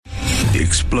The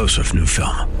explosive new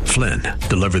film, Flynn,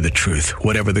 deliver the truth,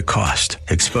 whatever the cost,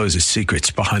 exposes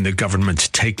secrets behind the government's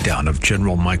takedown of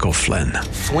General Michael Flynn.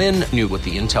 Flynn knew what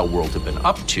the intel world had been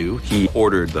up to. He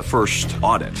ordered the first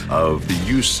audit of the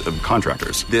use of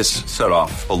contractors. This set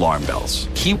off alarm bells.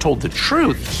 He told the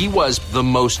truth. He was the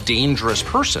most dangerous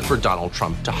person for Donald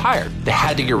Trump to hire. They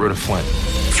had to get rid of Flynn.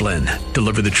 Flynn,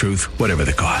 deliver the truth, whatever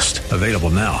the cost. Available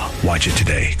now. Watch it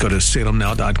today. Go to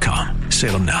salemnow.com.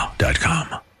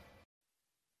 salemnow.com.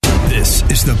 This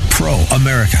is the Pro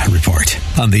America Report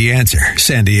on The Answer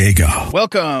San Diego.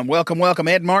 Welcome.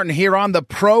 Ed Martin here on the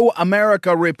Pro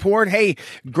America Report. Hey,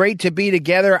 great to be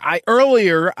together.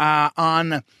 Earlier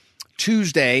on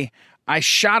Tuesday, I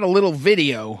shot a little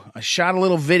video.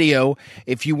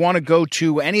 If you want to go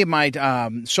to any of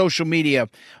my social media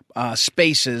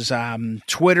spaces,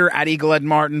 Twitter at Eagle Ed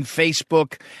Martin,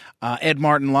 Facebook, Ed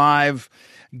Martin Live,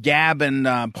 Gab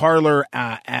and Parler,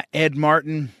 Ed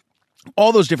Martin.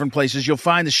 All those different places, you'll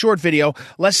find the short video,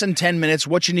 less than 10 minutes,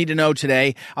 what you need to know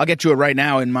today. I'll get to it right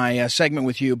now in my segment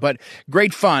with you, but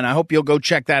great fun. I hope you'll go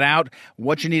check that out.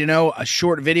 What you need to know, a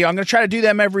short video. I'm going to try to do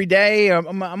them every day.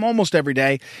 I'm almost every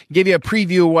day. Give you a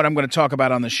preview of what I'm going to talk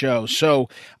about on the show. So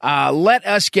let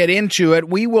us get into it.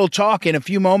 We will talk in a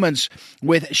few moments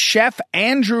with Chef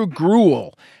Andrew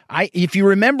Gruel. If you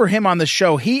remember him on the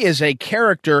show, he is a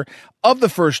character of the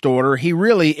First Order. He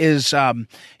really is,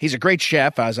 he's a great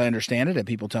chef, as I understand it, and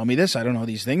people tell me this. I don't know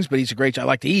these things, but he's I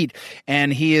like to eat,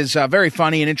 and he is very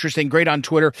funny and interesting, great on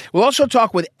Twitter. We'll also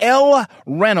talk with Elle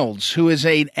Reynolds, who is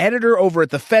an editor over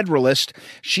at The Federalist.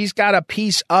 She's got a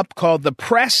piece up called "The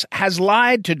Press Has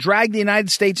Lied to Drag the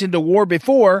United States into War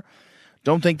Before.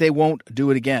 Don't think they won't do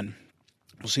it again."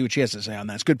 We'll see what she has to say on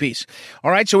that. It's a good piece.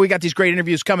 All right, so we got these great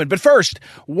interviews coming. But first,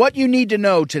 what you need to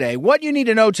know today.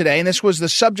 And this was the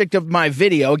subject of my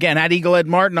video. Again, at Eagle Ed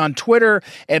Martin on Twitter,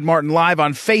 Ed Martin Live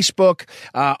on Facebook,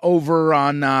 over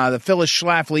on the Phyllis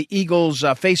Schlafly Eagles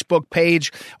Facebook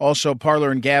page, also Parler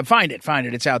and Gab. Find it.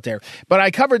 It's out there. But I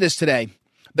covered this today.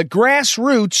 The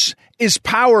grassroots is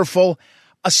powerful,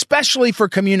 especially for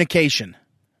communication.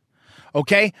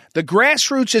 Okay? The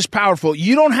grassroots is powerful.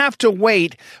 You don't have to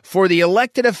wait for the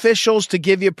elected officials to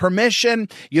give you permission.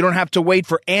 You don't have to wait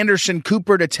for Anderson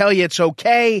Cooper to tell you it's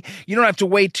okay. You don't have to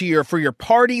wait for your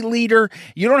party leader.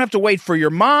 You don't have to wait for your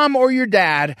mom or your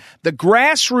dad. The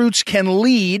grassroots can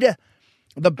lead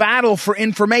the battle for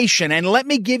information. And let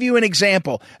me give you an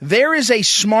example. There is a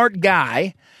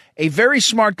very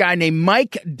smart guy named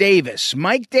Mike Davis.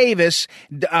 Mike Davis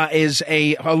is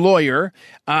a lawyer.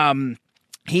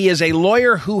 He is a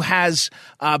lawyer who has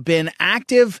been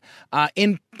active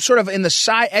in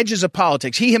the edges of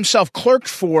politics. He himself clerked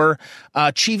for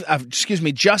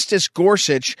Justice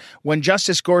Gorsuch when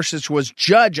Justice Gorsuch was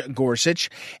Judge Gorsuch,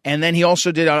 and then he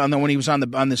also did when he was on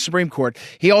the Supreme Court.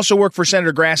 He also worked for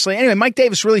Senator Grassley. Anyway, Mike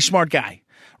Davis, really smart guy.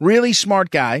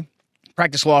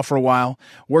 Practiced law for a while.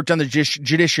 Worked on the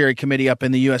Judiciary Committee up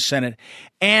in the U.S. Senate,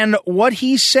 and what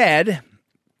he said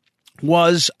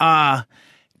was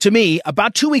to me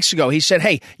about 2 weeks ago. He said,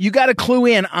 hey, you got to clue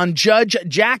in on Judge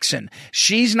Jackson.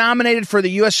 She's nominated for the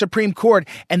U.S. Supreme Court,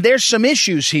 and there's some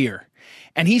issues here.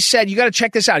 And he said, you got to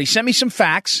check this out. He sent me some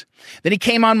facts. Then he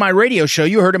came on my radio show.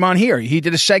 You heard him on here. He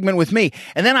did a segment with me.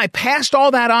 And then I passed all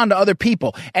that on to other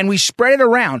people, and we spread it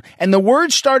around. And the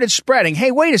word started spreading. Hey,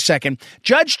 wait a second.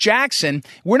 Judge Jackson,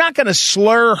 we're not going to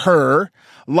slur her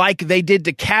like they did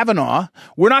to Kavanaugh.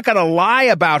 We're not going to lie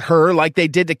about her like they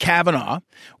did to Kavanaugh.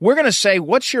 We're going to say,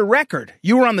 what's your record?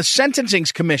 You were on the Sentencing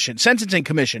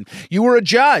Commission. You were a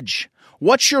judge.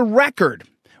 What's your record?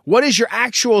 What is your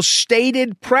actual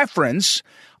stated preference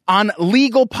on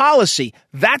legal policy?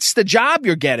 That's the job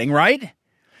you're getting, right?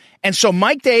 And so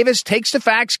Mike Davis takes the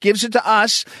facts, gives it to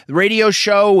us, the radio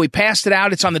show. We passed it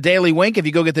out. It's on the Daily Wink. If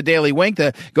you go get the Daily Wink,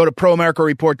 go to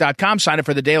proamericareport.com, sign up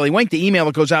for the Daily Wink, the email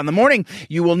that goes out in the morning.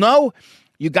 You will know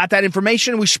you got that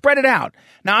information. We spread it out.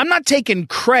 Now, I'm not taking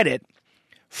credit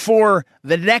for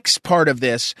the next part of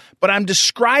this, but I'm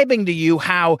describing to you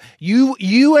how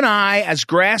you and I, as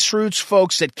grassroots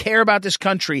folks that care about this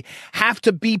country, have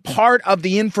to be part of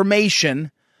the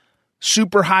information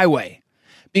superhighway.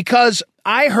 Because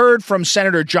I heard from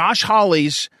Senator Josh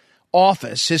Hawley's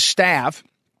office, his staff,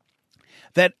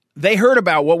 that they heard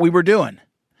about what we were doing.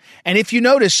 And if you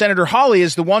notice, Senator Hawley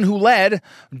is the one who led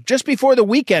just before the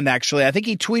weekend, actually. I think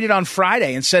he tweeted on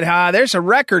Friday and said, there's a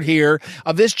record here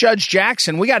of this Judge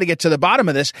Jackson. We got to get to the bottom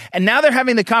of this. And now they're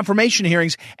having the confirmation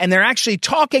hearings, and they're actually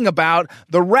talking about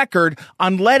the record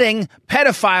on letting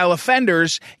pedophile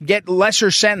offenders get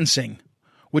lesser sentencing,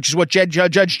 which is what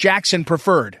Judge Jackson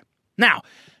preferred. Now,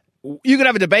 You can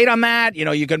have a debate on that.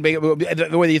 You can be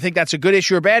whether you think that's a good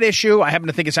issue or bad issue. I happen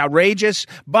to think it's outrageous.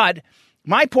 But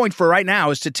my point for right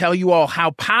now is to tell you all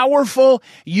how powerful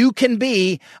you can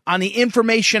be on the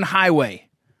information highway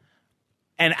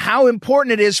and how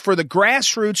important it is for the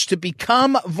grassroots to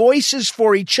become voices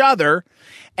for each other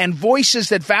and voices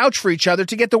that vouch for each other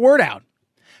to get the word out.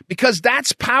 Because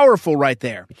that's powerful right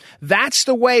there. That's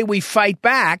the way we fight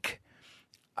back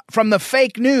from the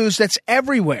fake news that's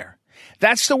everywhere.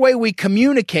 That's the way we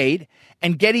communicate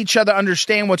and get each other to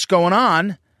understand what's going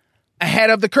on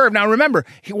ahead of the curve. Now, remember,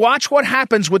 watch what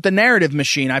happens with the narrative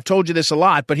machine. I've told you this a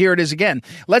lot, but here it is again.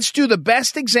 Let's do the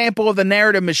best example of the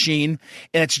narrative machine,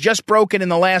 and it's just broken in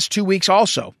the last 2 weeks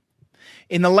also.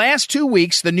 In the last 2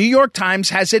 weeks, the New York Times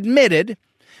has admitted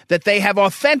that they have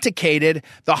authenticated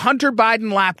the Hunter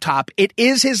Biden laptop. It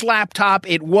is his laptop.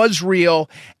 It was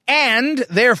real. And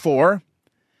therefore,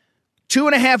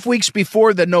 2.5 weeks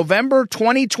before the November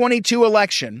 2022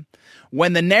 election,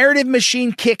 when the narrative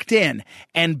machine kicked in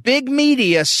and big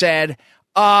media said,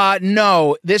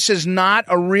 no, this is not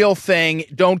a real thing.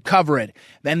 Don't cover it.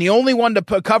 Then the only one to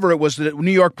cover it was the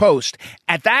New York Post.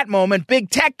 At that moment, big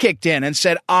tech kicked in and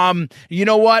said, you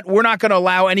know what? We're not going to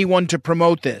allow anyone to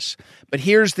promote this. But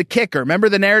here's the kicker. Remember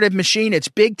the narrative machine? It's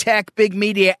big tech, big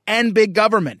media, and big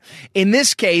government. In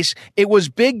this case, it was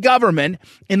big government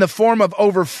in the form of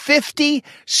over 50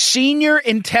 senior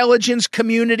intelligence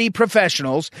community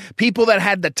professionals, people that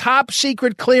had the top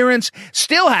secret clearance,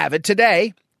 still have it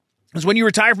today. Because when you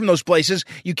retire from those places,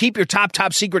 you keep your top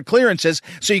secret clearances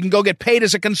so you can go get paid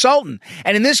as a consultant.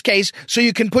 And in this case, so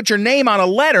you can put your name on a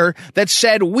letter that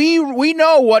said, we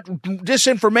know what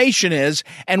disinformation is,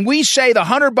 and we say the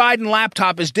Hunter Biden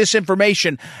laptop is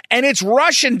disinformation, and it's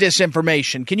Russian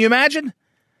disinformation. Can you imagine?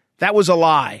 That was a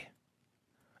lie.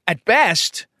 At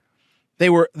best, they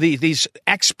were these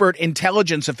expert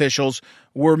intelligence officials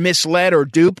were misled or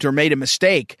duped or made a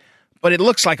mistake, but it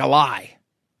looks like a lie.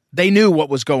 They knew what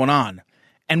was going on.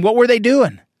 And what were they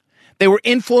doing? They were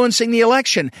influencing the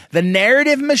election. The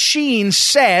narrative machine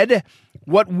said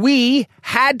what we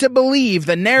had to believe.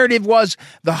 The narrative was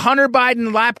the Hunter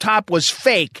Biden laptop was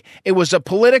fake. It was a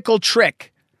political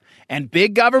trick. And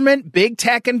big government, big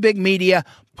tech, and big media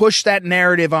pushed that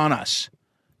narrative on us.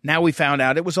 Now we found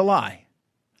out it was a lie.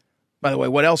 By the way,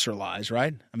 what else are lies,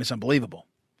 right? I mean, it's unbelievable.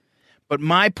 But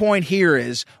my point here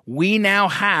is we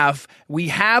have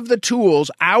the tools.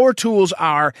 Our tools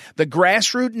are the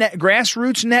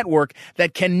grassroots network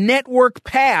that can network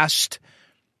past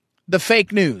the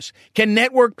fake news, can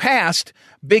network past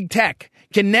big tech,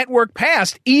 can network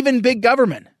past even big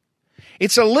government.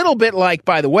 It's a little bit like,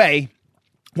 by the way,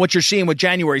 what you're seeing with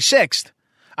January 6th.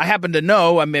 I happen to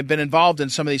know, I've been involved in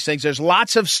some of these things. There's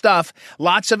lots of stuff,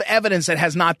 lots of evidence that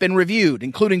has not been reviewed,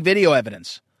 including video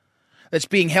evidence, that's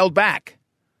being held back.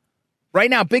 Right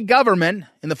now, big government,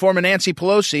 in the form of Nancy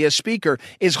Pelosi as Speaker,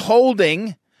 is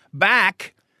holding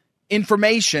back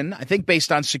information, I think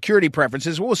based on security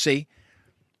preferences. We'll see.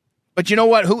 But you know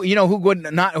what?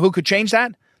 Who could change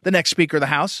that? The next Speaker of the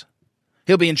House.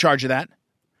 He'll be in charge of that.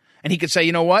 And he could say,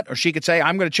 you know what? Or she could say,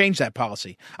 I'm going to change that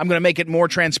policy. I'm going to make it more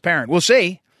transparent. We'll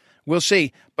see. We'll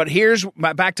see. But here's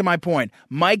back to my point.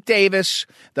 Mike Davis,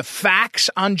 the facts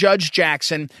on Judge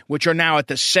Jackson, which are now at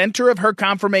the center of her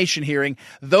confirmation hearing,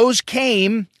 those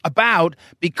came about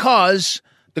because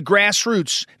the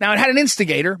grassroots. Now, it had an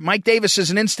instigator. Mike Davis is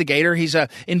an instigator. He's an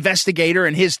investigator,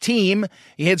 and his team,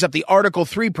 he heads up the Article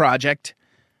 3 project.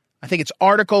 I think it's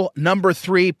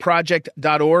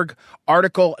article3project.org.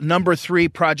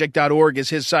 Article3project.org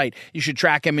is his site. You should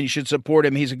track him and you should support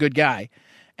him. He's a good guy.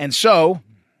 And so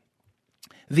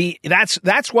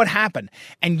that's what happened.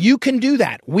 And you can do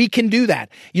that. We can do that.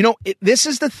 This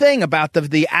is the thing about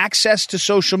the access to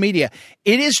social media.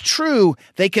 It is true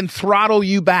they can throttle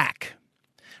you back,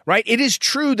 right? It is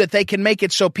true that they can make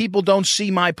it so people don't see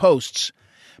my posts,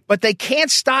 but they can't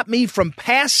stop me from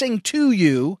passing to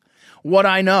you what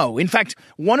I know. In fact,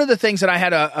 one of the things that I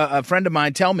had a friend of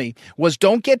mine tell me was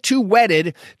don't get too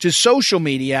wedded to social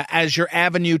media as your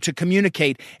avenue to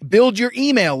communicate. Build your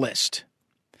email list.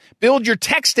 Build your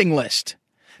texting list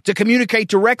to communicate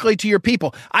directly to your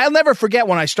people. I'll never forget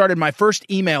when I started my first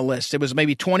email list. It was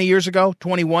maybe 20 years ago,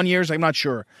 21 years, I'm not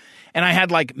sure. And I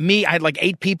had like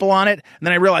 8 people on it. And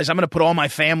then I realized I'm going to put all my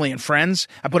family and friends.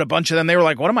 I put a bunch of them. They were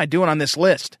like, what am I doing on this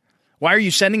list? Why are you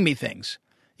sending me things?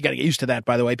 You got to get used to that,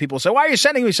 by the way. People say, why are you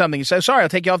sending me something? You say, sorry, I'll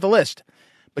take you off the list.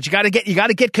 But you got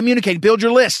to get communicating. Build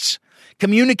your lists.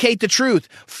 Communicate the truth.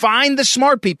 Find the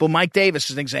smart people. Mike Davis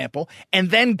is an example.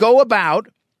 And then go about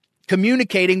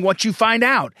communicating what you find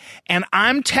out. And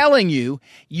I'm telling you,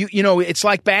 you know, it's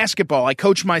like basketball. I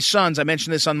coach my sons. I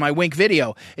mentioned this on my Wink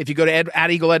video. If you go to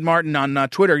at Eagle Ed Martin on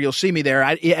Twitter, you'll see me there.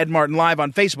 Ed Martin Live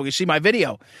on Facebook. You see my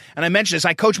video. And I mentioned this.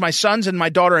 I coach my sons and my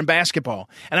daughter in basketball.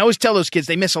 And I always tell those kids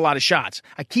they miss a lot of shots.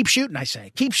 I keep shooting, I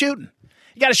say. Keep shooting.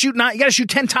 You got to shoot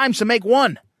 10 times to make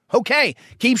one. Okay,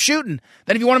 keep shooting.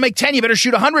 Then if you want to make 10, you better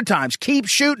shoot 100 times. Keep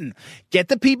shooting. Get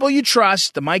the people you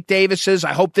trust, the Mike Davises,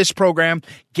 I hope this program,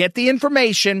 get the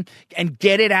information and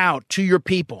get it out to your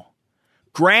people.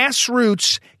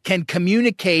 Grassroots can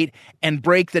communicate and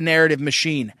break the narrative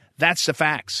machine. That's the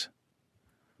facts.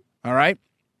 All right?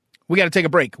 We got to take a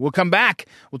break. We'll come back.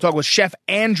 We'll talk with Chef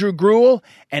Andrew Gruel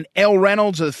and Elle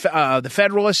Reynolds of the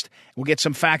Federalist. We'll get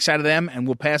some facts out of them, and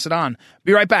we'll pass it on.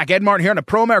 Be right back. Ed Martin here on the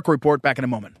Pro America Report. Back in a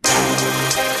moment.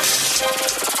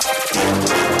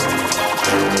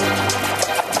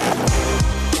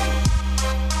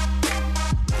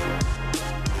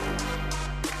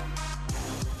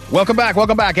 Welcome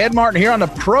back. Ed Martin here on the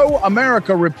Pro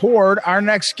America Report. Our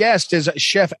next guest is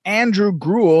Chef Andrew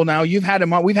Gruel. Now we've had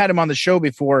him on the show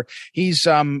before. He's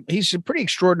a pretty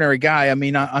extraordinary guy. I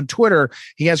mean, on Twitter,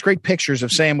 he has great pictures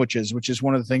of sandwiches, which is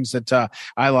one of the things that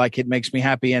I like. It makes me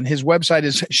happy. And his website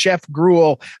is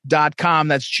chefgruel.com.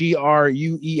 That's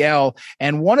Gruel.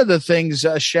 And one of the things,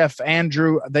 Chef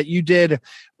Andrew, that you did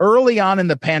early on in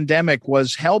the pandemic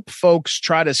was help folks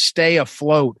try to stay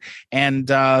afloat. And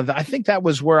I think that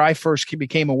was where I first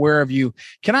became aware of you.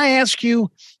 Can I ask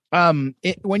you,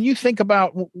 when you think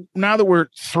about now that we're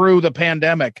through the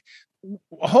pandemic,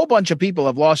 a whole bunch of people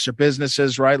have lost their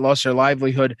businesses, right? Lost their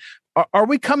livelihood. Are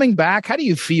we coming back? How do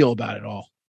you feel about it all?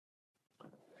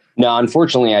 No,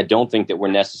 unfortunately, I don't think that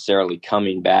we're necessarily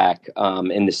coming back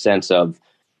in the sense of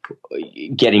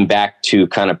getting back to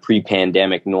kind of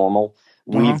pre-pandemic normal.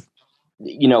 We've,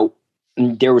 you know,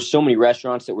 there were so many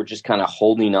restaurants that were just kind of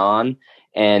holding on,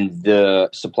 and the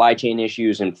supply chain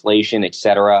issues, inflation, et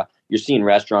cetera, you're seeing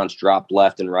restaurants drop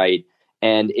left and right.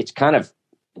 And it's kind of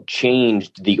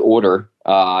changed the order,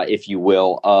 if you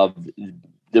will, of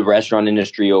the restaurant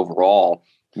industry overall.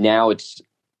 Now it's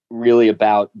really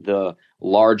about the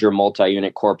larger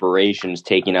multi-unit corporations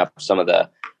taking up some of the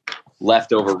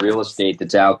leftover real estate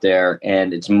that's out there,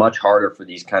 and it's much harder for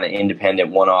these kind of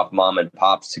independent one-off mom and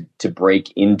pops to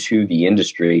break into the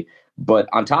industry. But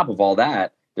on top of all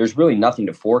that, there's really nothing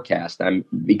to forecast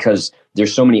because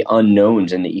there's so many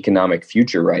unknowns in the economic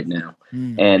future right now.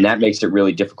 And that makes it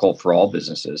really difficult for all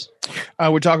businesses.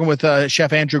 We're talking with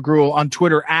Chef Andrew Gruel on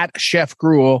Twitter at Chef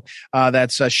Gruel.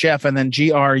 That's Chef and then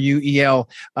Gruel.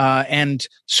 And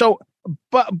so,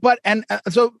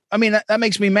 so, I mean, that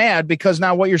makes me mad because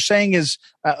now what you're saying is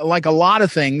like a lot of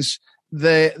things,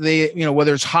 the you know,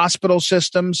 whether it's hospital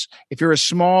systems, if you're a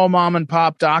small mom and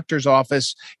pop doctor's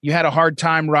office, you had a hard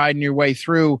time riding your way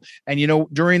through. And, you know,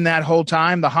 during that whole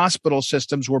time, the hospital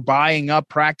systems were buying up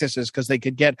practices because they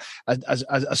could get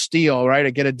a steal, right?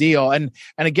 Or get a deal. And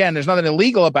again, there's nothing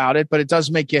illegal about it, but it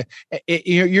does make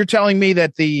you're telling me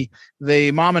that the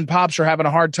mom and pops are having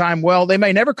a hard time. Well, they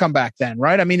may never come back then,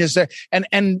 right? I mean, is there,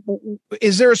 and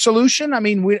is there a solution? I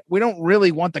mean, we don't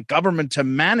really want the government to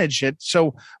manage it.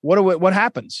 So what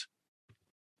happens?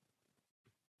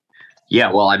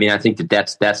 Yeah, well, I mean, I think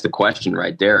that's the question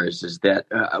right there is that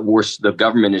the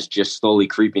government is just slowly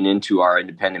creeping into our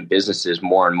independent businesses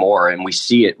more and more. And we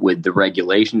see it with the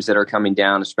regulations that are coming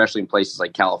down, especially in places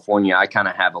like California. I kind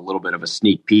of have a little bit of a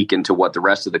sneak peek into what the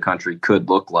rest of the country could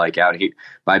look like out here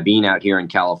by being out here in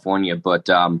California. But,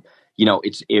 you know,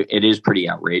 it is pretty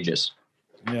outrageous.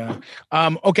 Yeah.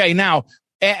 Okay. Now,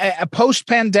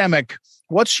 post-pandemic,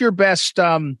 what's your best,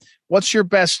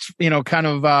 you know, kind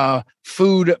of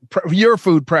your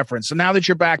food preference? So now that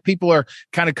you're back, people are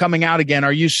kind of coming out again.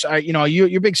 Are you, you know,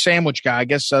 you're a big sandwich guy? I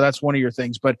guess that's one of your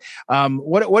things. But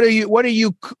what are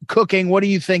you cooking? What do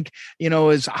you think, you know,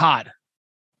 is hot?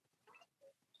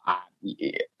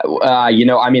 You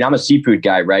know, I mean, I'm a seafood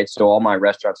guy, right? So all my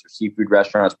restaurants are seafood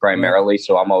restaurants primarily.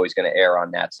 So I'm always going to err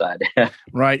on that side.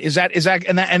 Right. Is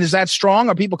that strong?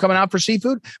 Are people coming out for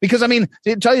seafood? Because I mean,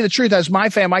 to tell you the truth, as my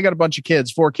fam, I got a bunch of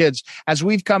kids, 4 kids. As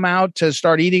we've come out to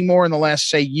start eating more in the last,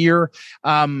 say, year,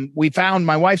 we found,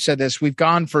 my wife said this, we've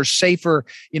gone for safer,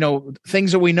 you know,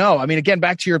 things that we know. I mean, again,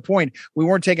 back to your point, we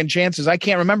weren't taking chances. I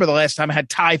can't remember the last time I had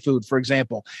Thai food, for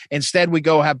example. Instead, we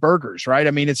go have burgers, right?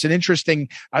 I mean, it's an interesting,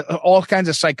 all kinds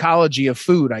of psychology of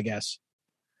food, I guess.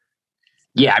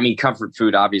 Yeah, I mean, comfort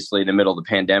food, obviously, in the middle of the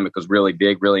pandemic was really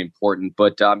big, really important.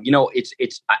 But, you know,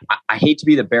 I hate to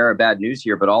be the bearer of bad news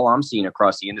here, but all I'm seeing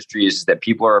across the industry is that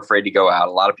people are afraid to go out.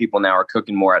 A lot of people now are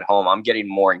cooking more at home. I'm getting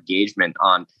more engagement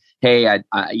on, hey,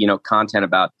 you know, content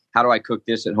about, how do I cook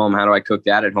this at home? How do I cook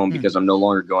that at home? Because I'm no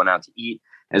longer going out to eat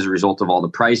as a result of all the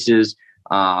prices.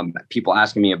 People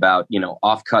asking me about,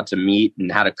 offcuts of meat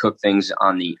and how to cook things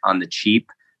on the cheap.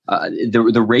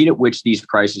 The rate at which these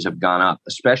prices have gone up,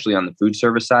 especially on the food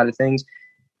service side of things,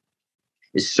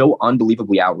 is so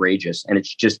unbelievably outrageous. And it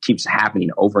just keeps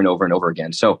happening over and over and over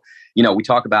again. So, we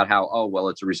talk about how,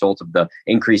 it's a result of the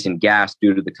increase in gas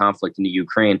due to the conflict in the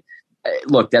Ukraine.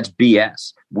 Look, that's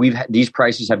BS. These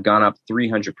prices have gone up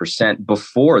 300%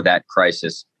 before that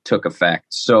crisis took effect.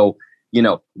 So,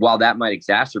 while that might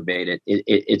exacerbate it,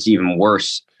 it's even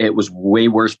worse. It was way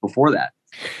worse before that.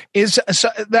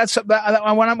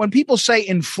 When people say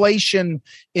inflation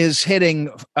is hitting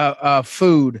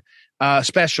food,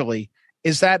 especially,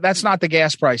 that's not the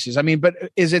gas prices? I mean, but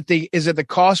is it the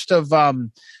cost of?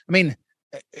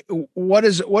 What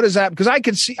is that? Because I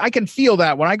can feel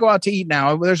that when I go out to eat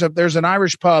now. There's an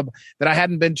Irish pub that I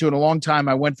hadn't been to in a long time.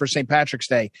 I went for St. Patrick's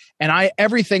Day, and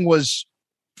everything was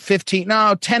 10 to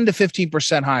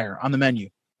 15% higher on the menu.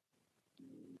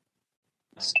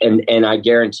 And I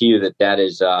guarantee you that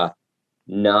is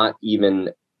not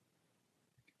even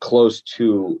close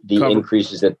to the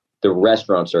increases that the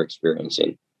restaurants are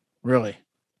experiencing. Really?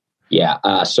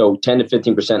 Yeah. So 10 to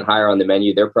 15% higher on the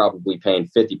menu. They're probably paying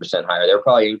 50% higher. They're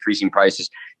probably increasing prices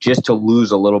just to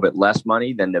lose a little bit less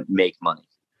money than to make money.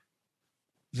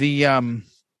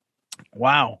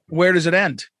 Wow. Where does it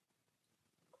end?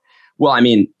 Well, I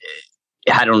mean,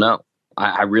 I don't know.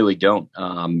 I really don't.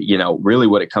 Really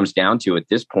what it comes down to at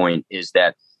this point is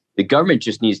that the government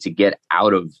just needs to get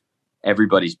out of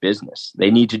everybody's business.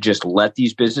 They need to just let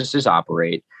these businesses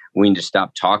operate. We need to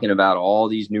stop talking about all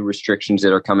these new restrictions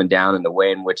that are coming down and the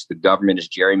way in which the government is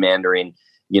gerrymandering,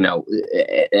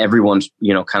 everyone's,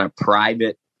 kind of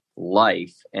private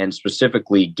life, and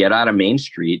specifically get out of Main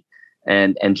Street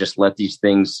and just let these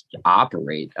things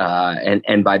operate.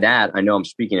 And by that, I know I'm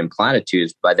speaking in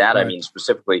platitudes. By that, right. I mean,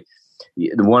 specifically,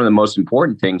 one of the most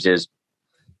important things is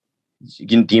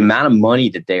the amount of money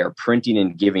that they are printing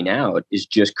and giving out is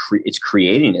just it's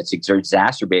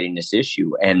exacerbating this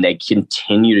issue, and they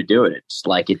continue to do it. It's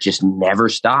like it just never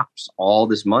stops. All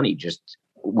this money,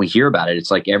 we hear about it.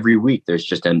 It's like every week there's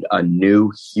just a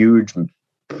new huge,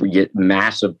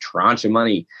 massive tranche of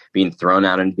money being thrown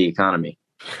out into the economy.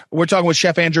 We're talking with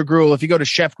Chef Andrew Gruel. If you go to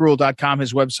chefgruel.com,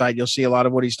 his website, you'll see a lot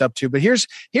of what he's up to. But here's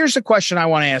the question I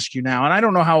want to ask you now. And I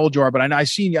don't know how old you are, but I've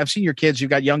seen your kids. You've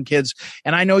got young kids,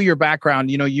 and I know your background.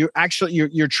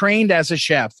 You're trained as a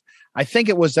chef. I think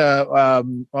it was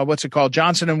what's it called?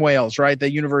 Johnson and Wales, right?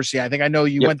 The university. I think I know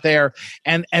you went there,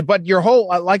 but your whole,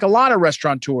 like a lot of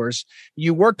restaurateurs,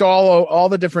 you worked all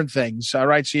the different things. All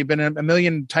right. So you've been in a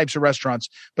million types of restaurants,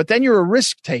 but then you're a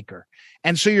risk taker.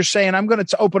 And so you're saying, I'm going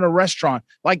to open a restaurant.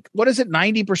 Like, what is it?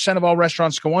 90% of all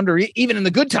restaurants go under, even in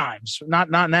the good times, not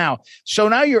now. So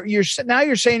now you're saying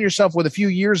to yourself, with a few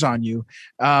years on you,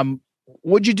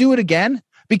 would you do it again?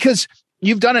 Because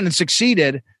you've done it and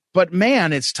succeeded, but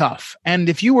man, it's tough. And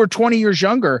if you were 20 years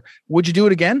younger, would you do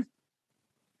it again?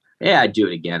 Yeah, I'd do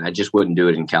it again. I just wouldn't do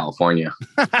it in California.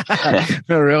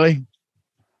 No, really?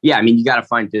 Yeah. I mean, you got to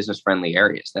find business friendly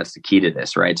areas. That's the key to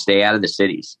this, right? Stay out of the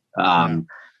cities.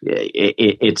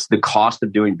 It's the cost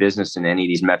of doing business in any of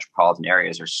these metropolitan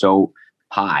areas are so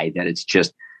high that it's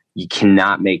just, you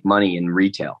cannot make money in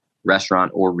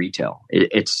restaurant or retail.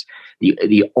 It's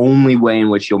the only way in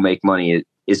which you'll make money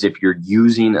is if you're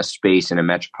using a space in a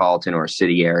metropolitan or a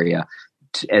city area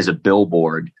as a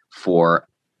billboard for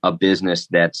a business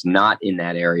that's not in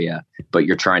that area, but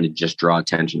you're trying to just draw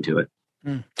attention to it.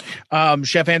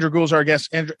 Chef Andrew Gruel is our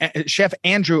guest. Chef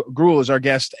Andrew Gruel is our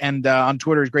guest, and on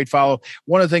Twitter is great follow.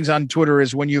 One of the things on Twitter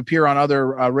is when you appear on other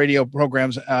radio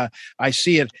programs, I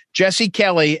see it. Jesse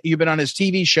Kelly, you've been on his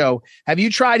TV show. Have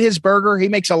you tried his burger? He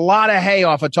makes a lot of hay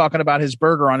off of talking about his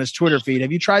burger on his Twitter feed.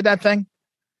 Have you tried that thing?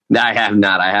 No, I have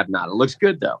not. It looks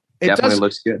good though. Definitely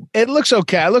looks good. It looks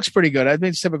okay. It looks pretty good. I mean,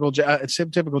 it's typical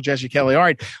Jesse Kelly. All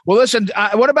right. Well, listen,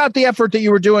 what about the effort that you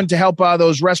were doing to help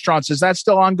those restaurants? Is that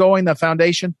still ongoing, the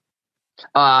foundation?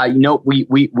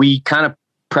 We kind of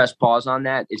press pause on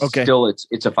that. It's still,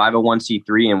 it's a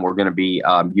 501c3, and we're going to be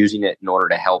using it in order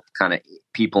to help kind of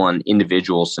people in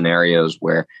individual scenarios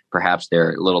where perhaps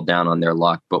they're a little down on their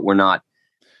luck, but we're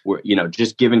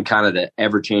just given kind of the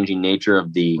ever-changing nature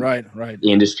of the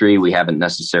industry, we haven't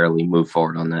necessarily moved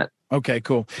forward on that. Okay,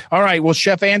 cool. All right. Well,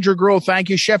 Chef Andrew Gruel, thank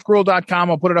you. Chefgruel.com.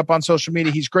 I'll put it up on social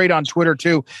media. He's great on Twitter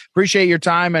too. Appreciate your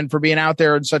time and for being out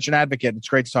there and such an advocate. It's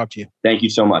great to talk to you. Thank you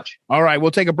so much. All right.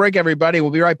 We'll take a break, everybody. We'll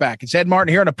be right back. It's Ed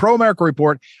Martin here on a Pro America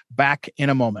Report. Back in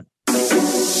a moment.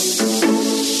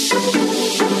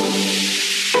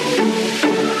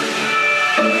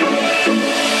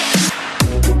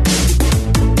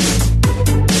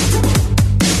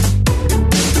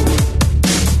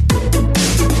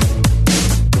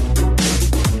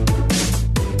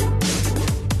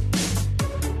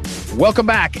 Welcome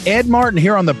back. Ed Martin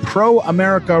here on the Pro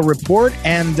America Report,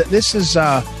 and this is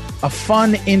a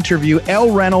fun interview.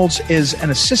 Elle Reynolds is an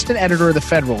assistant editor of The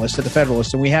Federalist at The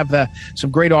Federalist, and we have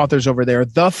some great authors over there,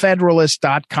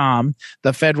 thefederalist.com,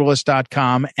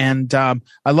 thefederalist.com. And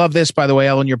I love this, by the way,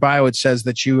 Elle, in your bio, it says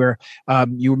that you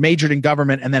majored in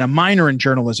government and then a minor in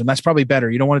journalism. That's probably better.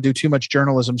 You don't want to do too much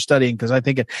journalism studying because I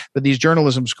think that these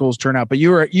journalism schools turn out. But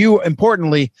you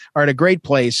importantly are at a great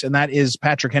place, and that is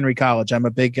Patrick Henry College. I'm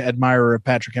a big admirer of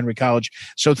Patrick Henry College.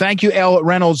 So thank you, Elle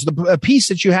Reynolds. The piece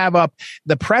that you have up,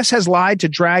 the press has lied to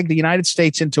drag the United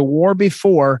States into war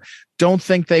before. Don't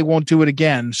think they won't do it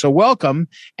again. So welcome,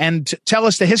 and tell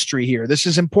us the history here. This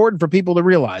is important for people to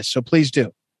realize, so please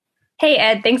do. Hey,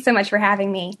 Ed, thanks so much for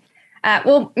having me.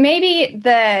 Well, maybe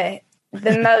the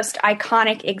most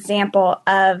iconic example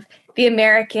of the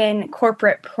American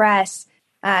corporate press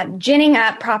ginning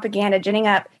up propaganda, ginning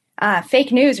up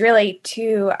fake news, really,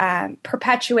 to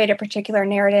perpetuate a particular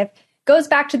narrative goes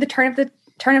back to the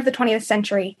turn of the 20th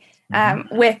century.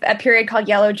 With a period called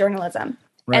yellow journalism.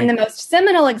 Right. And the most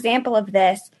seminal example of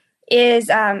this is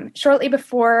shortly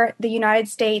before the United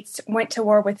States went to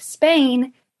war with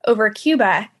Spain over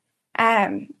Cuba,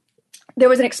 there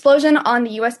was an explosion on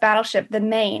the U.S. battleship, the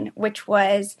Maine, which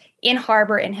was in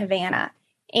harbor in Havana.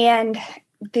 And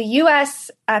the U.S.,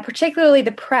 particularly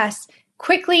the press,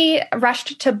 quickly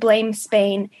rushed to blame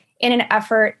Spain in an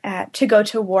effort to go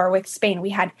to war with Spain. We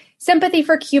had sympathy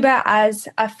for Cuba as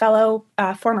a fellow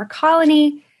former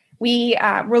colony. We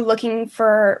were looking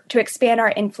to expand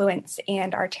our influence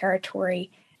and our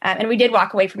territory. And we did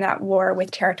walk away from that war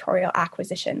with territorial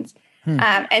acquisitions.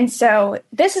 And so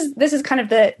this is kind of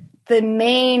the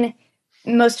main,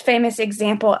 most famous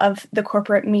example of the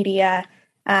corporate media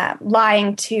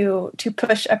lying to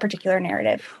push a particular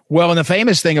narrative. Well, and the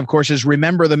famous thing, of course, is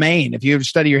remember the Maine. If you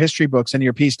study your history books, and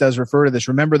your piece does refer to this,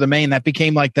 remember the Maine. That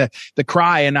became like the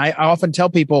cry. And I often tell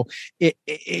people,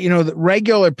 that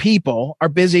regular people are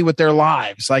busy with their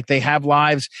lives, like they have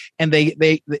lives, and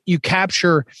you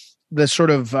capture the sort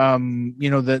of,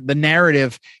 the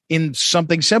narrative in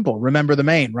something simple. Remember the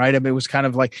Maine, right? I mean, it was kind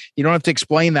of like, you don't have to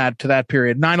explain that to that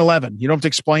period. 9/11, you don't have to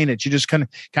explain it. You just kind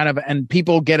of, and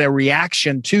people get a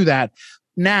reaction to that.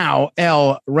 Now,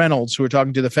 Elle Reynolds, who we're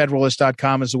talking to,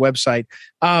 thefederalist.com is the website,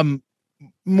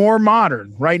 more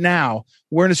modern right now.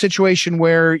 We're in a situation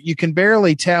where you can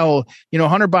barely tell,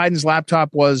 Hunter Biden's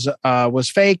laptop was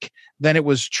fake. Then it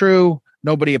was true.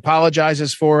 Nobody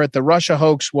apologizes for it. The Russia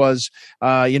hoax was,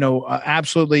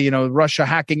 absolutely, Russia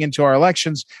hacking into our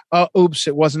elections. Oops,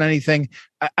 it wasn't anything.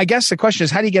 I guess the question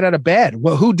is, how do you get out of bed?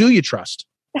 Well, who do you trust?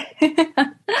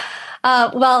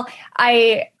 Well,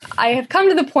 I have come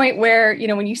to the point where,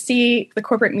 when you see the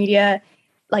corporate media,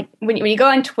 like when you go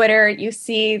on Twitter, you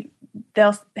see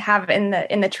they'll have in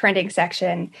the trending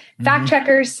section, fact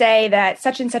checkers say that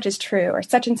such and such is true or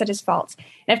such and such is false.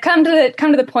 And I've come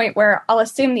to the point where I'll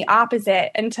assume the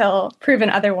opposite until proven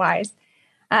otherwise.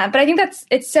 But I think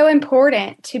it's so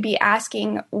important to be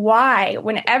asking why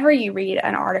whenever you read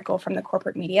an article from the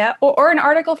corporate media or an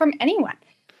article from anyone.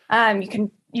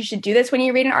 You should do this when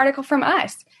you read an article from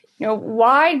us.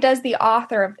 Why does the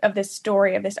author of this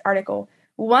story, of this article,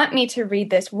 want me to read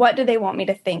this? What do they want me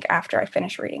to think after I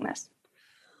finish reading this?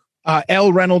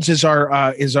 Elle Reynolds is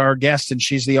our guest, and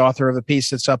she's the author of the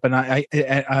piece that's up on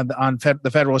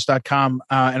thefederalist.com.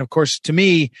 And of course, to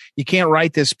me, you can't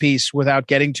write this piece without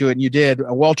getting to it. And you did.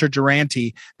 Walter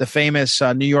Duranty, the famous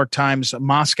New York Times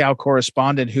Moscow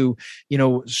correspondent, who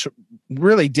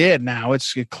really did. Now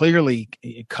it's clearly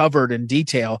covered in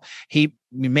detail. He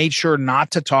made sure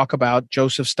not to talk about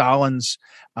Joseph Stalin's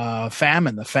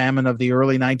famine, the famine of the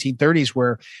early 1930s,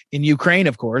 where in Ukraine,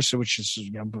 of course, which is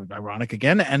ironic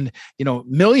again, and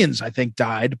millions, I think,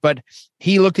 died, but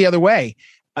he looked the other way.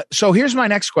 So here's my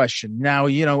next question. Now,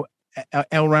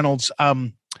 Elle Reynolds,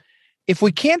 if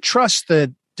we can't trust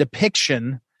the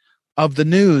depiction of the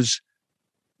news,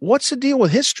 what's the deal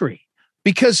with history?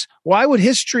 Because why would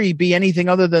history be anything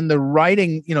other than the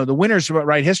writing? The winners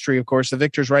write history, of course, the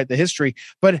victors write the history.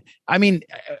 But I mean,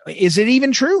 is it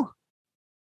even true?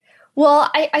 Well,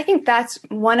 I think that's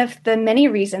one of the many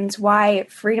reasons why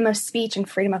freedom of speech and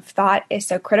freedom of thought is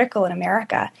so critical in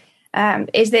America,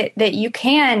 is that you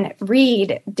can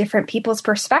read different people's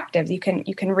perspectives. You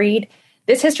can read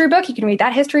this history book, you can read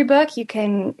that history book, you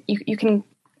can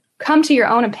come to your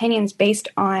own opinions based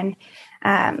on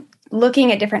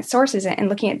looking at different sources and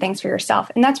looking at things for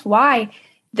yourself. And that's why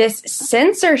this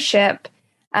censorship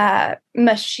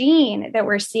machine that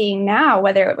we're seeing now,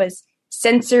 whether it was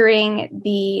censoring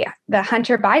the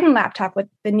Hunter Biden laptop, what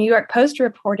the New York Post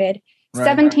reported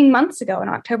 17 months ago in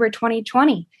October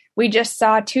 2020, We just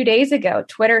saw 2 days ago,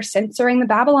 Twitter censoring the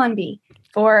Babylon Bee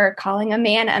for calling a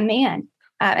man a man.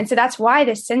 And so that's why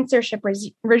this censorship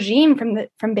regime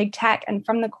from big tech and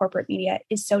from the corporate media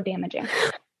is so damaging.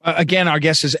 Again, our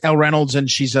guest is Elle Reynolds, and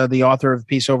she's the author of a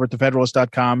piece over at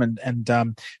thefederalist.com,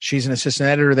 and she's an assistant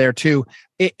editor there too.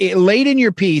 Late in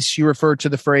your piece, you referred to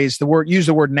the phrase, use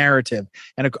the word narrative.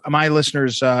 And my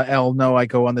listeners, Elle, know I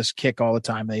go on this kick all the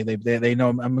time. They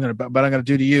know but I'm going to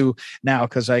do to you now,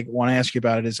 because I want to ask you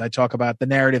about it, is I talk about the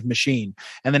narrative machine.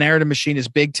 And the narrative machine is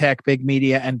big tech, big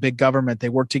media, and big government. They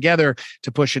work together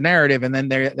to push a narrative, and then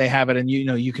they have it. And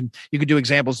you can do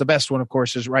examples. The best one, of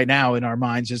course, is right now in our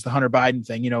minds is the Hunter Biden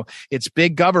thing. It's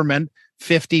big government,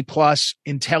 50 plus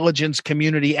intelligence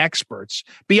community experts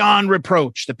beyond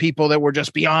reproach. The people that were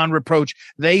just beyond reproach,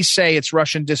 they say it's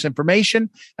Russian disinformation.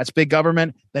 That's big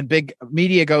government. Then big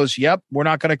media goes, yep, we're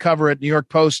not going to cover it. New York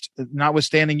Post,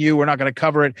 notwithstanding you, we're not going to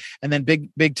cover it. And then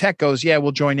big tech goes, yeah,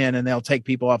 we'll join in, and they'll take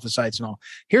people off the sites and all.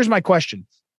 Here's my question.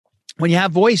 When you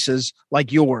have voices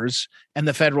like yours and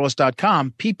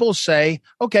thefederalist.com, people say,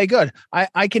 okay, good.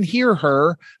 I can hear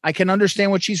her. I can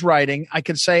understand what she's writing. I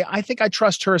can say, I think I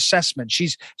trust her assessment.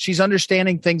 She's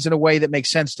understanding things in a way that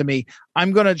makes sense to me.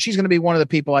 She's going to be one of the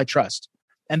people I trust.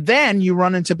 And then you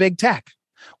run into big tech,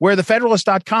 where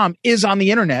thefederalist.com is on the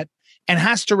internet and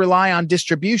has to rely on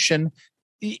distribution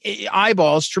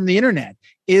eyeballs from the internet.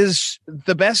 Is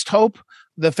the best hope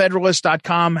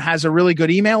thefederalist.com has a really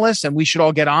good email list, and we should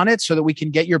all get on it so that we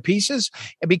can get your pieces?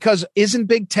 Because isn't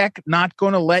big tech not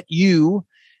going to let you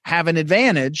have an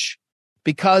advantage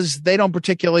because they don't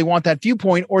particularly want that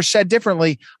viewpoint? Or said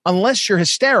differently, unless you're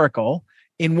hysterical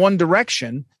in one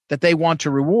direction that they want to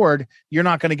reward, you're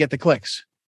not going to get the clicks.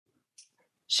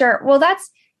 Sure. Well, that's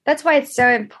why it's so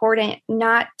important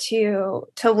not to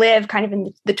live kind of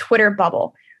in the Twitter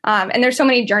bubble. And there's so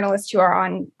many journalists who are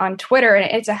on Twitter,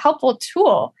 and it's a helpful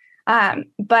tool.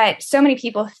 But so many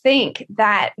people think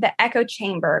that the echo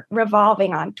chamber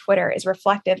revolving on Twitter is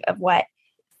reflective of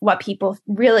what people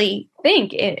really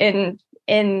think in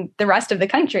the rest of the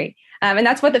country. And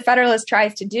that's what the Federalist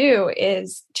tries to do,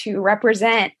 is to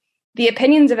represent the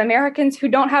opinions of Americans who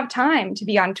don't have time to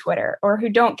be on Twitter, or who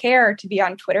don't care to be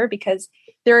on Twitter because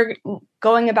they're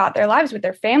going about their lives with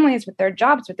their families, with their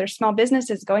jobs, with their small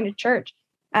businesses, going to church.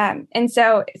 And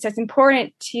so it's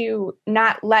important to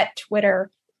not let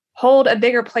Twitter hold a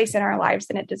bigger place in our lives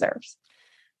than it deserves.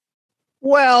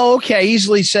 Well, okay,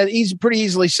 pretty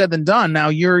easily said than done. Now,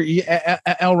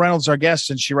 Elle Reynolds, our guest,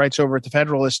 and she writes over at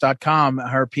thefederalist.com,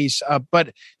 her piece.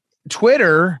 But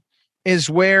Twitter is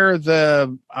where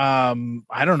the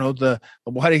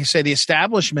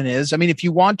establishment is. I mean, if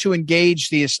you want to engage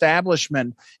the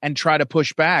establishment and try to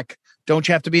push back, don't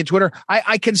you have to be in Twitter?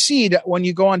 I concede when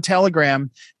you go on Telegram,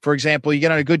 for example, you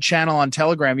get on a good channel on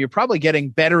Telegram, you're probably getting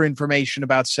better information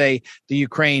about, say, the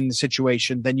Ukraine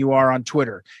situation than you are on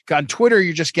Twitter. On Twitter,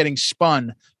 you're just getting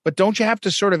spun. But don't you have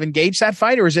to sort of engage that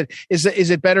fight, or is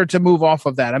it better to move off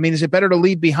of that? I mean, is it better to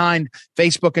leave behind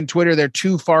Facebook and Twitter? They're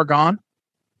too far gone?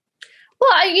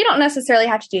 Well, you don't necessarily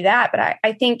have to do that, but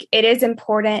I think it is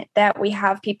important that we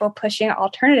have people pushing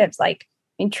alternatives.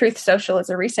 Truth Social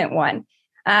is a recent one.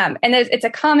 And it's a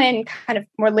common kind of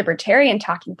more libertarian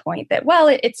talking point that, well,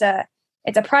 it's a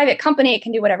private company. It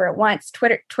can do whatever it wants.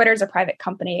 Twitter's a private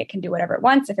company. It can do whatever it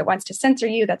wants. If it wants to censor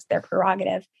you, that's their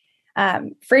prerogative.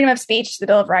 Freedom of speech, the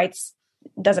Bill of Rights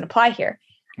doesn't apply here.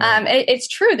 It's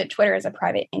true that Twitter is a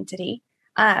private entity.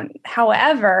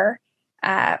 However,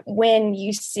 when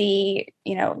you see,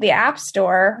 the App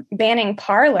Store banning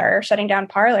Parler, shutting down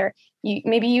Parler,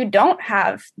 maybe you don't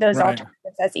have those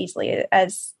alternatives as easily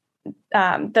as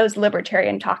those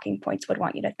libertarian talking points would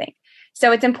want you to think.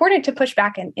 So it's important to push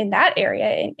back in that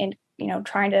area and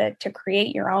trying to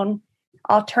create your own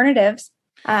alternatives.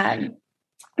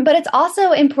 But it's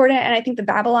also important, and I think the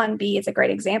Babylon Bee is a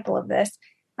great example of this,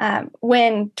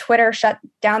 when Twitter shut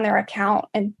down their account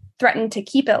and threatened to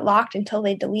keep it locked until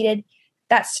they deleted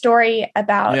that story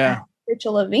about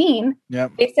Rachel Levine.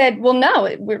 Yep. They said, well,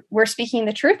 no, we're speaking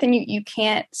the truth, and you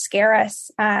can't scare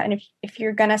us. And if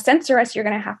you're going to censor us, you're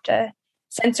going to have to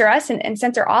censor us and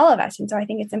censor all of us. And so I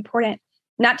think it's important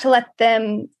not to let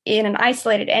them, in an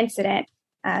isolated incident,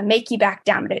 make you back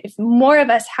down. But if more of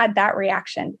us had that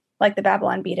reaction, like the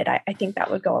Babylon Bee did, I think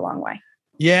that would go a long way.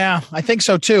 Yeah, I think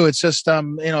so too. It's just,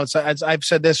 I've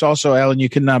said this also, Ellen.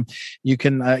 Again,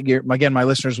 my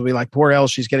listeners will be like, poor Elle,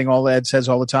 she's getting all Ed says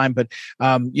all the time. But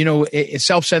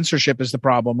self-censorship is the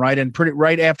problem, right? And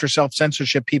right after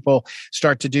self-censorship, people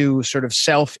start to do sort of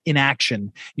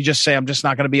self-inaction. You just say, I'm just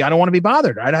not going to be. I don't want to be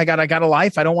bothered, right? I got a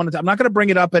life. I don't want to. I'm not going to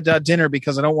bring it up at dinner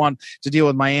because I don't want to deal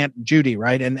with my Aunt Judy,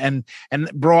 right? And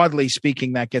broadly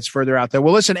speaking, that gets further out there.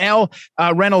 Well, listen, Elle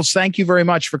Reynolds, thank you very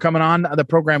much for coming on the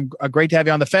program. Great to have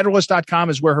you on. TheFederalist.com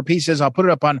is where her piece is. I'll put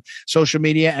it up on social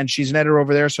media, and she's an editor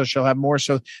over there, so she'll have more.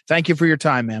 So thank you for your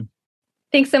time, ma'am.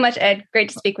 Thanks so much, Ed. Great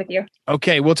to speak with you.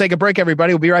 Okay, we'll take a break,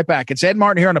 everybody. We'll be right back. It's Ed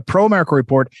Martin here on the Pro America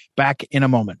Report. Back in a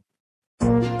moment.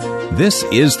 This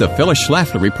is the Phyllis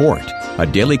Schlafly Report, a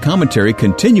daily commentary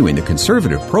continuing the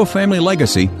conservative pro-family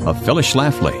legacy of Phyllis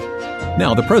Schlafly.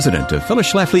 Now, the president of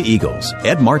Phyllis Schlafly Eagles,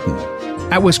 Ed Martin.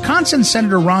 At Wisconsin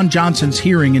Senator Ron Johnson's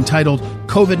hearing entitled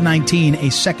COVID-19,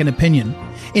 A Second Opinion,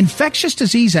 infectious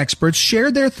disease experts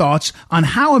shared their thoughts on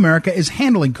how America is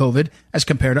handling COVID as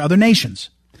compared to other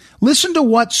nations. Listen to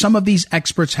what some of these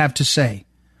experts have to say.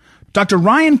 Dr.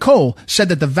 Ryan Cole said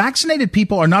that the vaccinated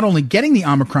people are not only getting the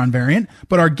Omicron variant,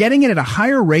 but are getting it at a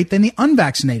higher rate than the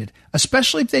unvaccinated,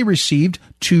 especially if they received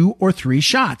 2 or 3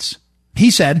 shots. He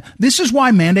said, this is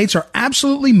why mandates are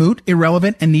absolutely moot,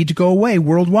 irrelevant, and need to go away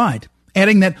worldwide,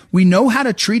 adding that we know how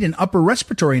to treat an upper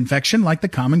respiratory infection like the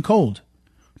common cold.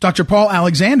 Dr. Paul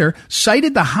Alexander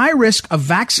cited the high risk of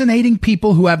vaccinating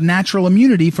people who have natural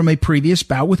immunity from a previous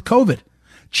bout with COVID.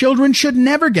 Children should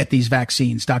never get these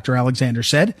vaccines, Dr. Alexander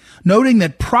said, noting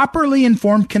that properly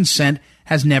informed consent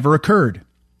has never occurred.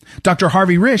 Dr.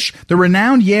 Harvey Risch, the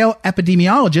renowned Yale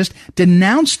epidemiologist,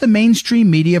 denounced the mainstream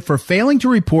media for failing to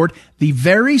report the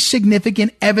very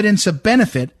significant evidence of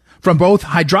benefit from both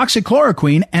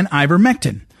hydroxychloroquine and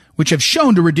ivermectin, which have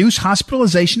shown to reduce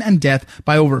hospitalization and death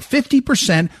by over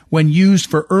 50% when used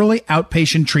for early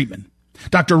outpatient treatment.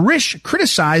 Dr. Risch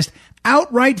criticized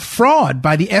outright fraud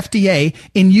by the FDA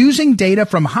in using data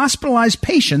from hospitalized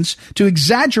patients to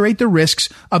exaggerate the risks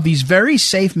of these very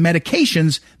safe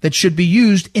medications that should be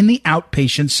used in the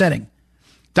outpatient setting.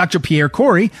 Dr. Pierre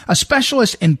Corey, a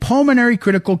specialist in pulmonary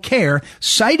critical care,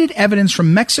 cited evidence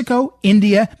from Mexico,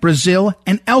 India, Brazil,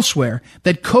 and elsewhere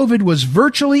that COVID was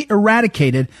virtually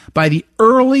eradicated by the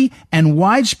early and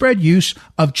widespread use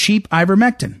of cheap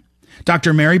ivermectin.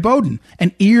 Dr. Mary Bowden,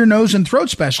 an ear, nose, and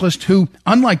throat specialist who,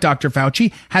 unlike Dr.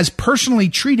 Fauci, has personally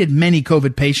treated many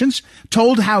COVID patients,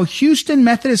 told how Houston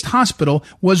Methodist Hospital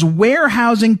was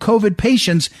warehousing COVID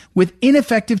patients with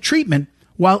ineffective treatment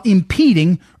while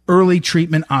impeding early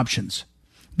treatment options.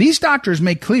 These doctors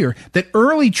make clear that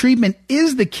early treatment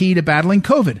is the key to battling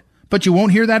COVID, but you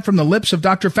won't hear that from the lips of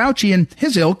Dr. Fauci and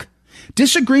his ilk.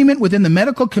 Disagreement within the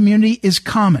medical community is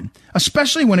common,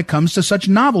 especially when it comes to such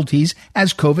novelties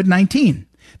as COVID-19.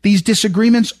 These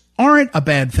disagreements aren't a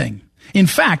bad thing. In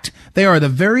fact, they are the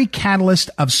very catalyst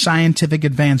of scientific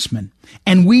advancement,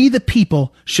 and we, the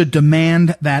people, should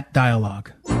demand that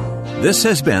dialogue. This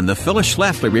has been the Phyllis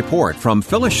Schlafly Report from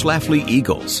Phyllis Schlafly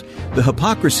Eagles. The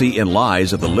hypocrisy and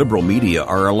lies of the liberal media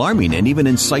are alarming and even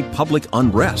incite public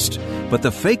unrest. But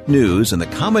the fake news and the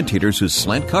commentators who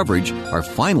slant coverage are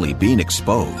finally being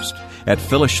exposed. At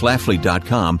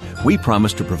phyllisschlafly.com, we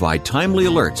promise to provide timely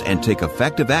alerts and take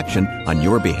effective action on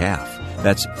your behalf.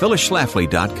 That's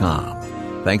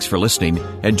phyllisschlafly.com. Thanks for listening,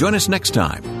 and join us next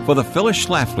time for the Phyllis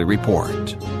Schlafly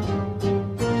Report.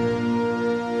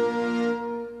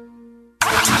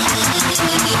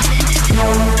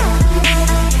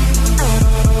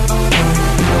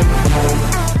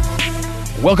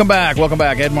 Welcome back.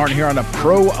 Ed Martin here on the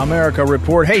Pro America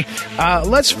Report. Hey,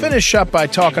 let's finish up by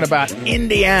talking about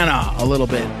Indiana a little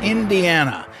bit.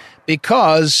 Indiana,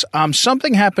 because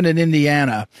something happened in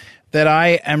Indiana that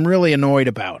I am really annoyed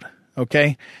about,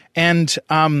 okay? And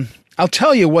I'll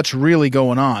tell you what's really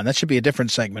going on. That should be a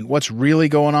different segment. What's really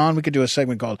going on? We could do a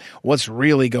segment called What's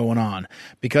Really Going On,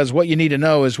 because what you need to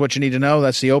know is what you need to know.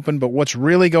 That's the open. But what's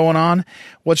really going on?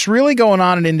 What's really going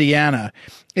on in Indiana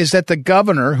is that the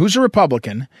governor, who's a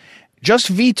Republican, just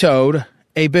vetoed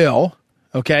a bill,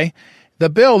 okay? The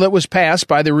bill that was passed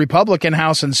by the Republican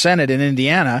House and Senate in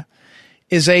Indiana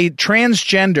is a ban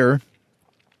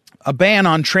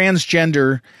on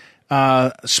transgender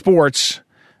sports,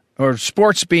 or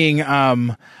sports being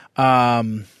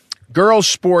girls'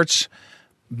 sports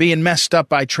being messed up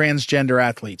by transgender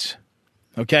athletes,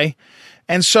 okay?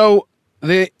 And so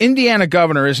the Indiana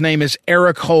governor, his name is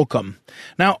Eric Holcomb.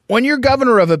 Now, when you're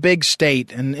governor of a big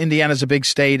state, and Indiana's a big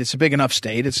state, it's a big enough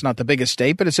state. It's not the biggest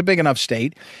state, but it's a big enough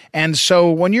state. And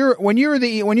so when you're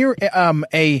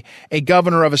a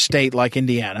governor of a state like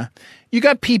Indiana, You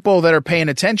got people that are paying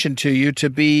attention to you to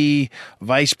be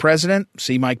vice president,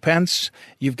 see Mike Pence.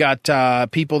 You've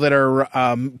got people that are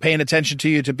paying attention to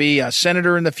you to be a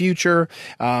senator in the future.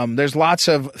 There's lots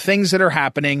of things that are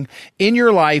happening in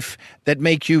your life that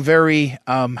make you very,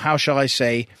 how shall I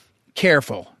say,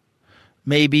 careful.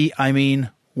 Maybe I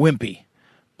mean wimpy,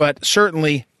 but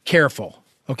certainly careful.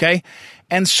 Okay?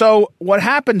 And so what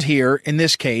happened here in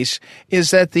this case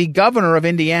is that the governor of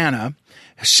Indiana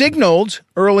signaled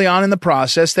early on in the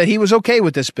process that he was okay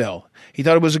with this bill. He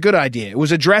thought it was a good idea. It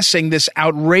was addressing this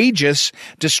outrageous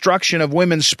destruction of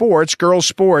women's sports, girls'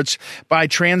 sports, by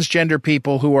transgender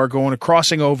people who are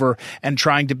crossing over and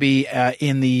trying to be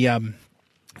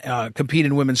compete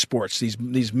in women's sports,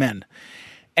 these men.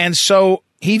 And so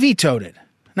he vetoed it.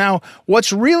 Now,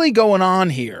 what's really going on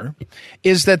here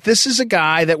is that this is a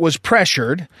guy that was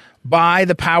pressured by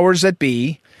the powers that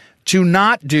be to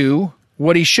not do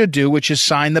what he should do, which is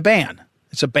sign the ban.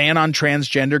 It's a ban on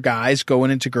transgender guys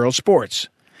going into girls' sports.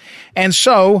 And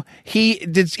so he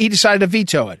decided to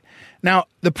veto it. Now,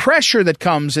 the pressure that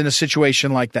comes in a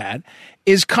situation like that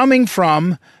is coming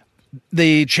from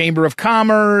the Chamber of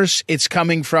Commerce. It's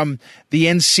coming from the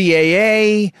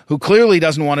NCAA, who clearly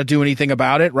doesn't want to do anything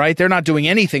about it, right? They're not doing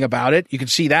anything about it. You can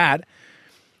see that.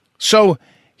 So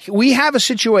we have a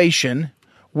situation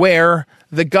where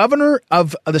the governor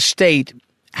of the state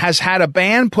has had a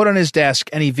ban put on his desk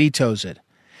and he vetoes it.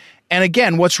 And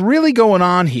again, what's really going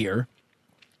on here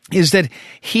is that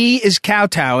he is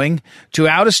kowtowing to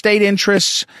out-of-state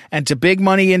interests and to big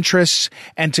money interests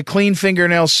and to clean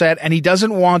fingernail set, and he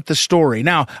doesn't want the story.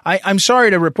 Now, I'm sorry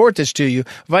to report this to you.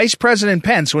 Vice President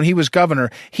Pence, when he was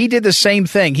governor, he did the same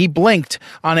thing. He blinked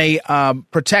on a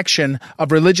protection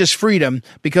of religious freedom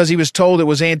because he was told it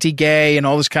was anti-gay and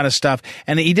all this kind of stuff.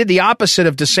 And he did the opposite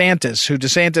of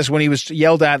DeSantis, when he was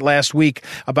yelled at last week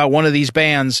about one of these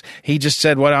bans, he just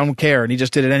said, well, I don't care, and he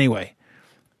just did it anyway.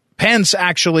 Pence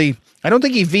actually, I don't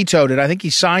think he vetoed it. I think he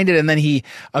signed it and then he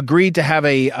agreed to have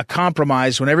a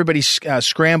compromise when everybody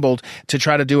scrambled to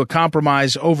try to do a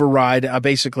compromise override.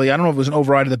 Basically, I don't know if it was an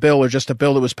override of the bill or just a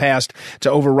bill that was passed to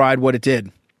override what it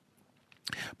did.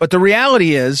 But the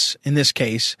reality is, in this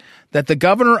case, that the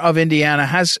governor of Indiana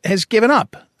has given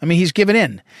up. I mean, he's given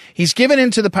in. He's given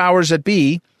in to the powers that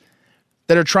be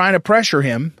that are trying to pressure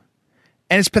him,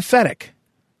 and it's pathetic.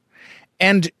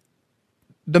 And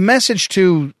the message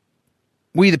to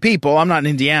we the people, I'm not in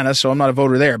Indiana, so I'm not a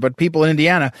voter there, but people in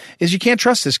Indiana, is you can't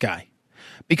trust this guy.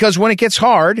 Because when it gets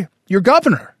hard, you're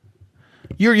governor.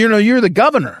 You're the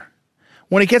governor.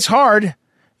 When it gets hard,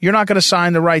 you're not going to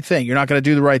sign the right thing. You're not going to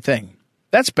do the right thing.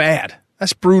 That's bad.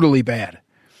 That's brutally bad.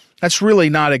 That's really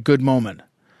not a good moment.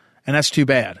 And that's too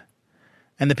bad.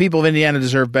 And the people of Indiana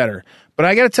deserve better. But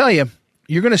I got to tell you,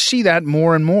 you're going to see that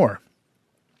more and more.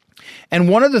 And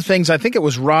one of the things, I think it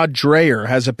was Rod Dreher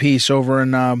has a piece over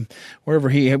in wherever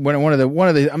he one of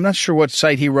the I'm not sure what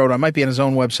site he wrote on, it might be on his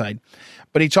own website,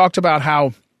 but he talked about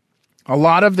how a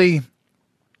lot of the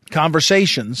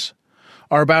conversations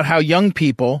are about how young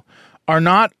people are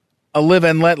not a live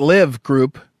and let live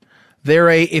group. They're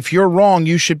if you're wrong,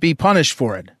 you should be punished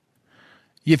for it.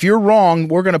 If you're wrong,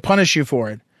 we're going to punish you for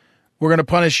it. We're going to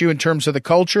punish you in terms of the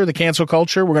culture, the cancel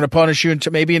culture. We're going to punish you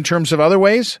maybe in terms of other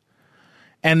ways.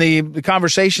 And the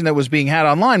conversation that was being had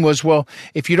online was, well,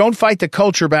 if you don't fight the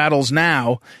culture battles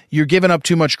now, you're giving up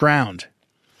too much ground.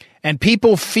 And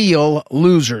people feel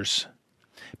losers.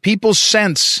 People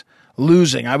sense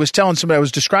losing. I was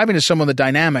describing to someone the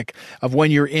dynamic of when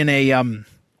you're in a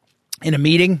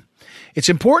meeting. It's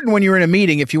important when you're in a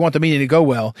meeting, if you want the meeting to go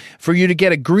well, for you to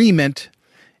get agreement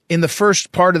in the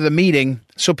first part of the meeting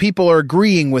so people are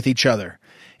agreeing with each other.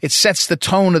 It sets the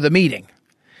tone of the meeting.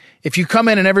 If you come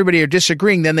in and everybody are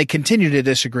disagreeing, then they continue to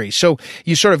disagree. So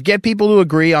you sort of get people to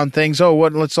agree on things. Oh,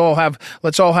 let's all have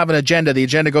an agenda. The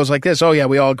agenda goes like this. Oh yeah,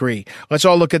 we all agree. Let's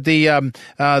all look at the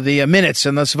minutes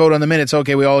and let's vote on the minutes.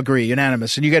 Okay, we all agree,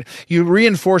 unanimous. And you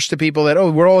reinforce to people that,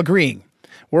 oh, we're all agreeing.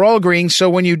 We're all agreeing. So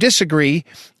when you disagree,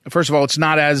 first of all, it's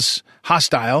not as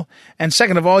hostile. And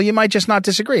second of all, you might just not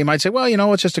disagree. You might say, well,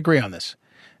 let's just agree on this.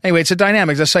 Anyway, it's a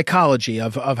dynamic, it's a psychology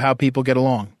of how people get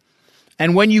along.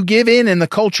 And when you give in the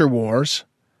culture wars,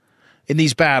 in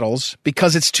these battles,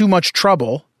 because it's too much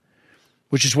trouble,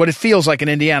 which is what it feels like in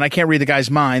Indiana. I can't read the guy's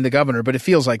mind, the governor, but it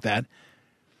feels like that.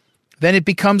 Then it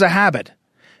becomes a habit.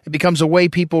 It becomes a way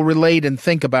people relate and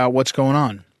think about what's going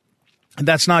on. And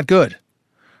that's not good.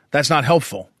 That's not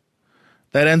helpful.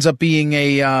 That ends up being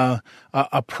a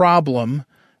problem.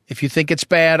 If you think it's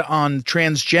bad on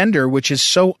transgender, which is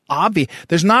so obvious,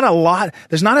 there's not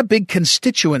a big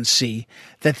constituency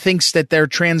that thinks that they're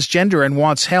transgender and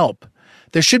wants help.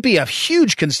 There should be a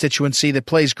huge constituency that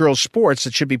plays girls' sports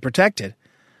that should be protected.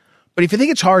 But if you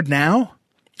think it's hard now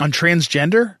on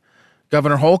transgender,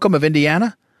 Governor Holcomb of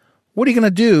Indiana, what are you going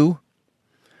to do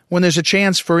when there's a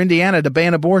chance for Indiana to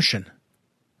ban abortion?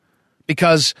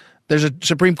 Because there's a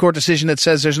Supreme Court decision that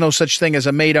says there's no such thing as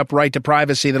a made-up right to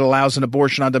privacy that allows an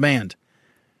abortion on demand.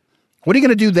 What are you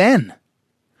going to do then?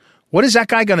 What is that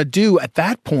guy going to do at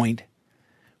that point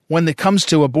when it comes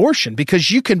to abortion?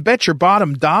 Because you can bet your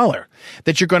bottom dollar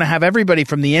that you're going to have everybody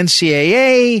from the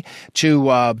NCAA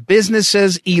to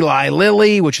businesses, Eli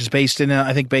Lilly, which is based in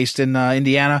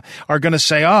Indiana, are going to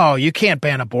say, oh, you can't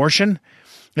ban abortion.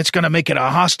 It's going to make it a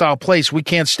hostile place. We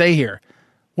can't stay here.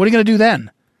 What are you going to do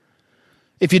then?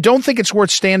 If you don't think it's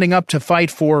worth standing up to fight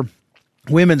for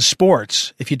women's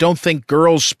sports, if you don't think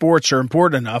girls' sports are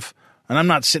important enough, and I'm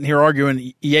not sitting here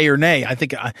arguing yay or nay. I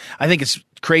think it's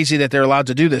crazy that they're allowed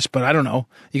to do this, but I don't know.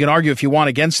 You can argue if you want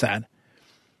against that.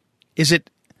 Is it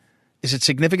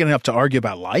significant enough to argue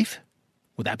about life?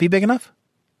 Would that be big enough?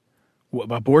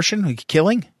 Abortion,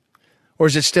 killing? Or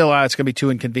is it still, it's going to be too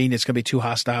inconvenient, it's going to be too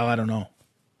hostile? I don't know.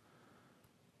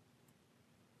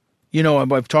 You know,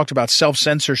 I've talked about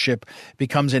self-censorship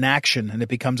becomes inaction and it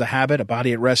becomes a habit. A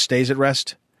body at rest stays at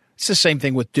rest. It's the same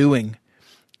thing with doing.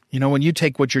 You know, when you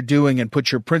take what you're doing and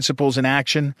put your principles in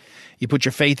action, you put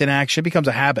your faith in action, it becomes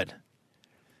a habit.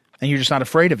 And you're just not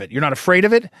afraid of it. You're not afraid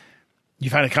of it. You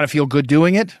kind of feel good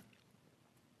doing it.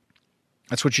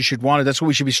 That's what you should want. That's what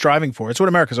we should be striving for. It's what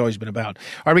America's always been about.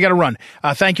 All right, we got to run.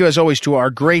 Thank you, as always, to our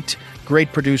great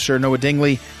producer, Noah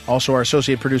Dingley, also our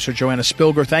associate producer, Joanna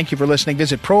Spilger. Thank you for listening.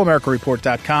 Visit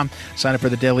proamericareport.com. Sign up for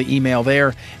the daily email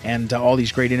there and all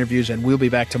these great interviews, and we'll be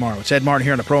back tomorrow. It's Ed Martin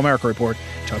here on the Pro America Report.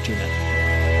 Talk to you then.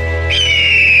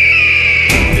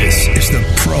 This is the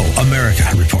Pro America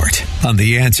Report on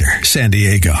The Answer San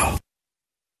Diego.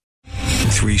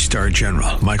 3-star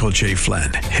General Michael J.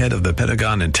 Flynn, head of the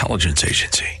Pentagon Intelligence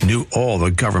Agency, knew all the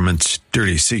government's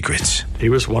dirty secrets. He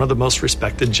was one of the most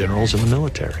respected generals in the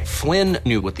military. Flynn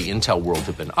knew what the intel world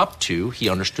had been up to. He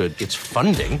understood its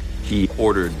funding. He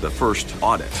ordered the first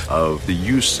audit of the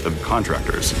use of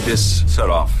contractors. This set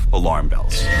off alarm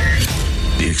bells.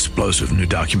 The explosive new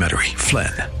documentary,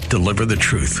 Flynn, Deliver the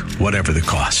Truth, Whatever the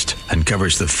Cost,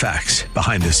 uncovers the facts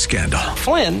behind this scandal.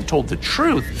 Flynn told the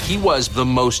truth. He was the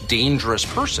most dangerous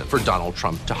person for Donald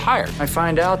Trump to hire. I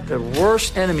find out the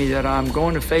worst enemy that I'm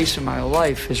going to face in my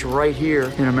life is right here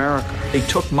in America. They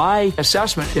took my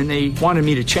assessment and they wanted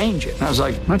me to change it. And I was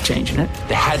like, I'm not changing it.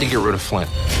 They had to get rid of Flynn.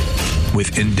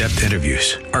 With in-depth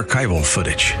interviews, archival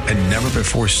footage, and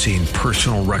never-before-seen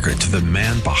personal records of the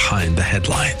man behind the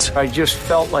headlines. I just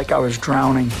felt like I was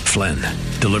drowning. Flynn,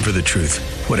 Deliver the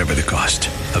Truth, Whatever the Cost.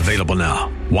 Available now.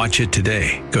 Watch it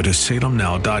today. Go to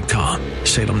salemnow.com.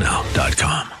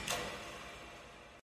 salemnow.com.